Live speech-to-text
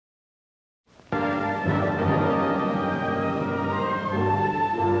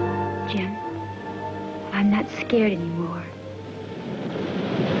not scared anymore.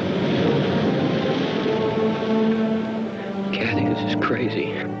 Kathy, this is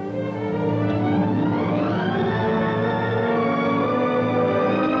crazy.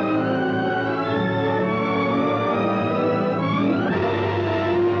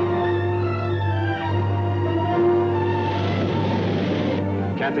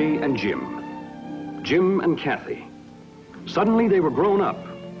 Kathy and Jim. Jim and Kathy. Suddenly they were grown up.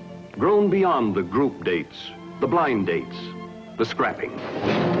 Grown beyond the group dates, the blind dates, the scrapping.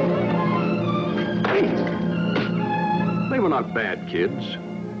 They were not bad kids,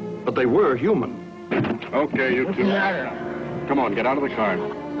 but they were human. Okay, you two. Come on, get out of the car.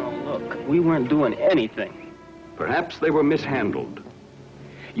 Oh, look, we weren't doing anything. Perhaps they were mishandled.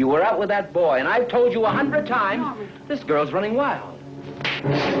 You were out with that boy, and I've told you 100 times, this girl's running wild.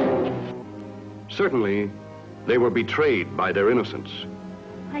 Certainly, they were betrayed by their innocence.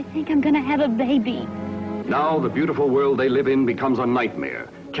 I think I'm gonna have a baby. Now the beautiful world they live in becomes a nightmare.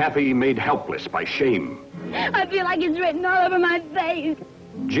 Kathy made helpless by shame. I feel like it's written all over my face.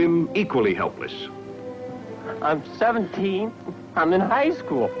 Jim equally helpless. I'm 17. I'm in high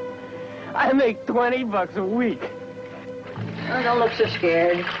school. I make $20 a week. Oh, don't look so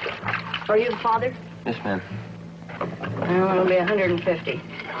scared. Are you the father? Yes, ma'am. Well, it'll be 150.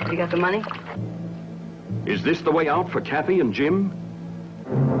 You got the money? Is this the way out for Kathy and Jim?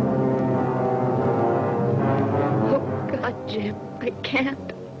 Oh, God, Jim, I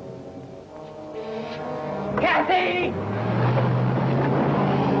can't. Kathy!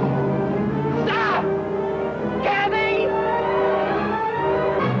 Stop! Kathy!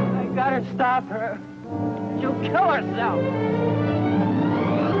 I gotta stop her. She'll kill herself.